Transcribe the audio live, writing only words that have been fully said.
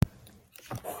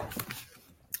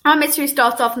Our mystery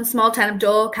starts off in the small town of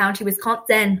Doyle County,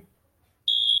 Wisconsin.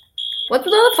 What's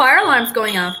with all the fire alarms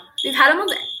going off? We've had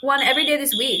almost one every day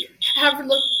this week. I have heard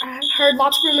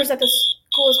lots of rumors that the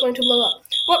school is going to blow up.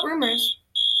 What rumors?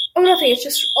 Oh, nothing. It's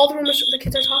just all the rumors the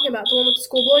kids are talking about. The one with the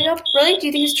school blowing up. Really? Do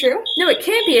you think it's true? No, it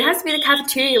can't be. It has to be the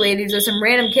cafeteria ladies or some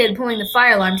random kid pulling the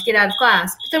fire alarm to get out of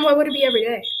class. But then why would it be every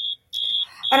day?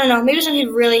 I don't know. Maybe some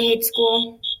kid really hates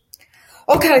school.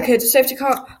 Okay, kids, it's safe to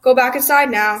go back inside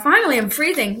now. Finally, I'm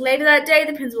freezing. Later that day,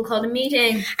 the principal called a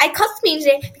meeting. I called the meeting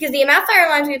today because the amount of fire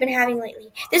alarms we've been having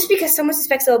lately. This is because someone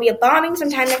suspects there will be a bombing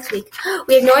sometime next week.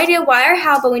 We have no idea why or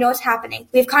how, but we know it's happening.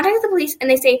 We have contacted the police, and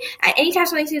they say at any time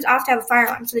something seems off to have a fire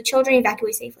alarm, so the children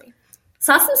evacuate safely.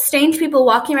 Saw some strange people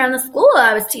walking around the school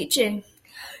I was teaching.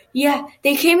 Yeah,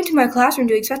 they came into my classroom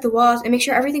to inspect the walls and make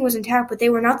sure everything was intact, but they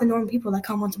were not the normal people that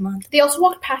come once a month. They also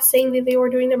walked past saying that they were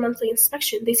doing their monthly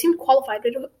inspection. They seemed qualified,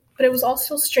 but it was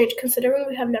also strange considering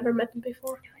we have never met them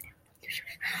before.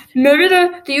 Maybe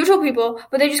they're the usual people,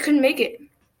 but they just couldn't make it.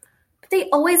 But they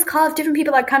always call if different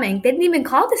people are coming. They didn't even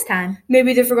call this time.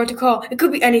 Maybe they forgot to call. It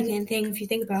could be anything if you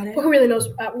think about it. Well, who really knows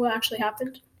what actually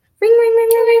happened? Ring, ring, ring,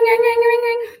 ring, ring, ring, ring, ring,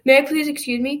 ring. May I please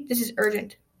excuse me? This is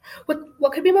urgent.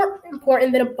 What could be more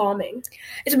important than a bombing?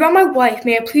 It's about my wife.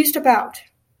 May I please step out?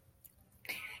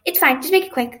 It's fine. Just make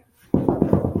it quick.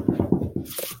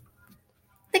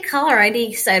 The caller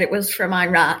ID said it was from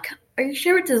Iraq. Are you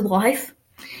sure it's his wife?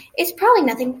 It's probably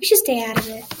nothing. We should stay out of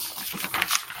it.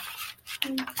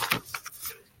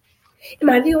 Am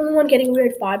I the only one getting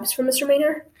weird vibes from Mr.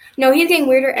 Maynard? No, he's getting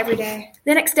weirder every day.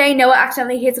 The next day, Noah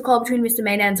accidentally hears a call between Mr.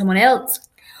 Maynard and someone else.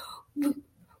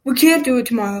 We can't do it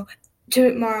tomorrow.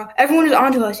 Everyone is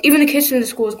onto us. Even the kids in the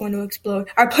school is going to explode.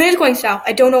 Our plan is going south.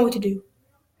 I don't know what to do.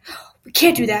 We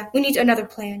can't do that. We need another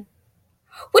plan.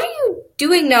 What are you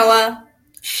doing, Noah?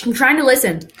 Shh, I'm trying to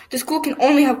listen. The school can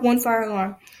only have one fire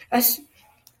alarm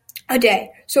a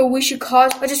day, so we should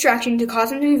cause a distraction to cause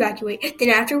them to evacuate.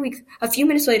 Then after a few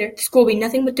minutes later, the school will be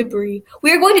nothing but debris.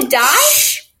 We are going to die?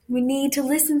 Shh! We need to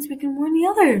listen so we can warn the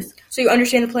others. So you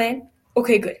understand the plan?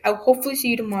 Okay, good. I will hopefully see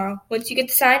you tomorrow. Once you get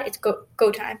the sign, it's go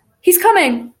time. He's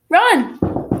coming! Run!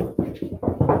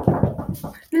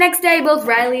 The next day, both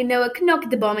Riley and Noah could not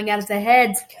get the bombing out of their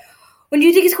heads. When do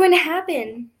you think it's going to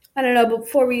happen? I don't know, but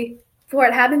before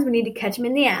it happens, we need to catch him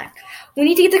in the act. We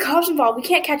need to get the cops involved. We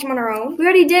can't catch him on our own. We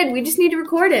already did. We just need to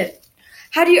record it.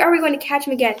 How are we going to catch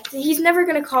him again? He's never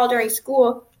going to call during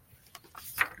school.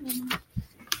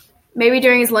 Maybe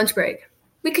during his lunch break.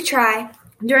 We could try.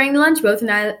 During the lunch, both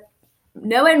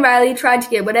Noah and Riley tried to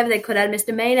get whatever they could out of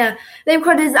Mr. Maynard. They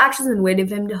recorded his actions and waited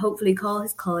for him to hopefully call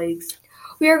his colleagues.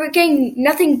 We are getting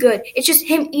nothing good. It's just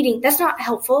him eating. That's not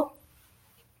helpful.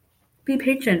 Be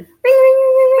patient. Ring, ring,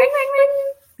 ring, ring, ring, ring, ring.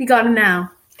 We got him now.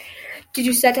 Did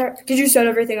you set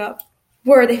everything up?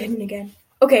 Where are they hidden again?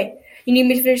 Okay, you need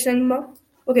me to finish them up?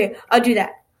 Okay, I'll do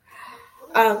that.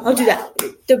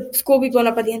 The school will be blown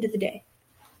up by the end of the day.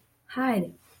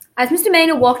 Hide. As Mr.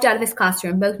 Maynard walked out of his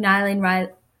classroom, both Noah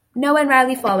and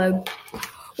Riley followed.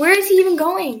 Where is he even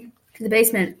going? To the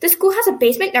basement. The school has a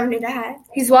basement? Never knew that.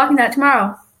 He's walking that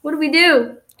tomorrow. What do we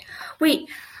do? Wait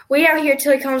out here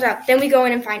till he comes out. Then we go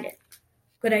in and find it.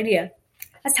 Good idea.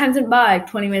 As time went by,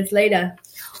 20 minutes later.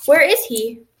 Where is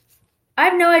he? I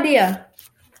have no idea.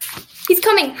 He's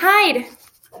coming. Hide.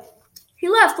 He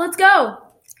left. Let's go.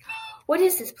 What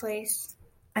is this place?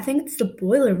 I think it's the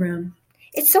boiler room.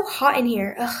 It's so hot in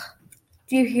here. Ugh.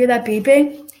 Do you hear that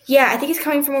beeping? Yeah, I think it's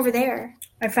coming from over there.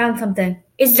 I found something.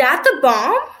 Is that the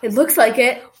bomb? It looks like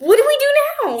it. What do we do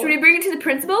now? Should we bring it to the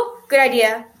principal? Good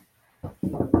idea.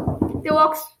 They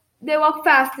walk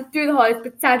fast through the halls,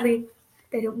 but sadly,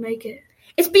 they don't make it.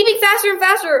 It's beeping faster and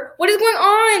faster. What is going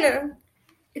on?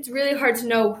 It's really hard to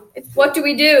know. What do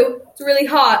we do? It's really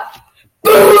hot.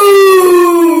 Boom!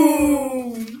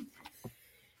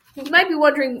 You might be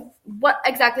wondering what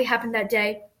exactly happened that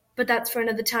day, but that's for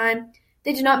another time.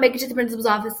 They did not make it to the principal's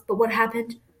office, but what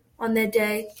happened on that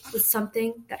day was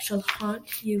something that shall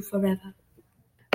haunt you forever.